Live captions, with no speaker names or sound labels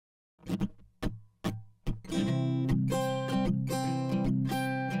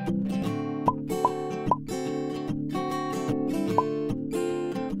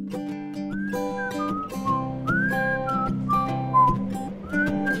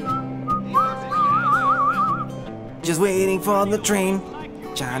just waiting for the train.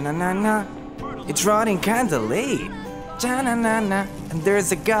 Cha-na-na-na. It's running kinda late. Cha-na-na-na. And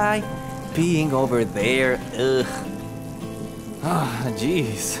there's a guy peeing over there. Ugh. Ah,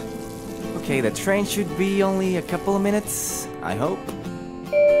 jeez. Okay, the train should be only a couple of minutes, I hope.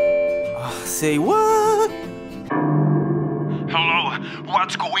 Say what? Hello,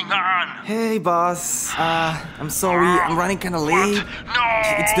 what's going on? Hey, boss. I'm sorry, I'm running kinda late. What? No!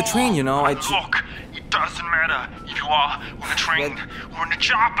 It's the train, you know, Look, it doesn't matter if you are on the train or on the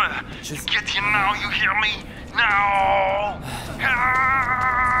chopper. You get here now, you hear me? Now!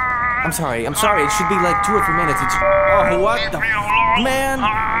 I'm sorry, it should be like 2 or 3 minutes. It's... Oh, what Leave the me alone. man?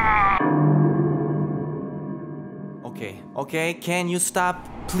 Okay, can you stop,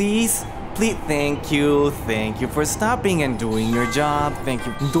 please? Please, thank you for stopping and doing your job. Thank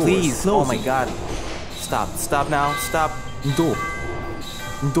you, please. Oh my God, stop now, stop.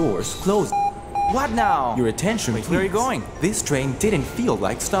 Doors closed. What now? Your attention, please. Where are you going? This train didn't feel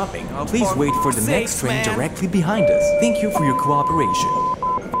like stopping. Oh, Please for wait for the sakes, next train man. directly behind us. Thank you for your cooperation.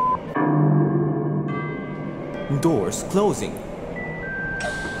 Doors closing.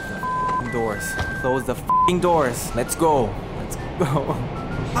 Doors. Close the f***ing doors. Let's go.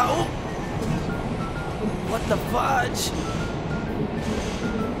 Ow! What the fudge?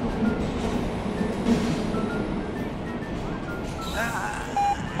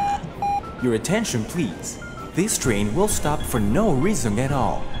 Your attention, please. This train will stop for no reason at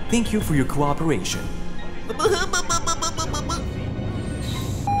all. Thank you for your cooperation.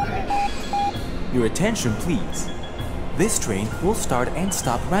 Your attention, please. This train will start and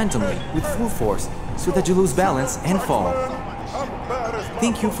stop randomly with full force so that you lose balance and fall.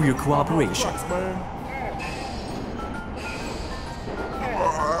 Thank you for your cooperation.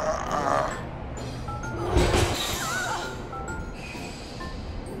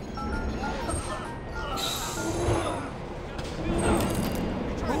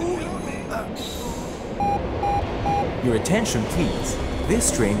 Your attention, please.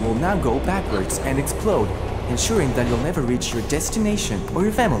 This train will now go backwards and explode, ensuring that you'll never reach your destination or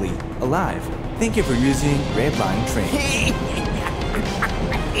your family alive. Thank you for using Red Line train.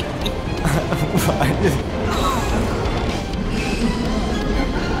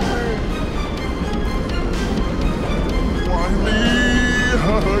 Why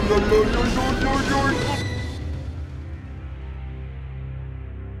me?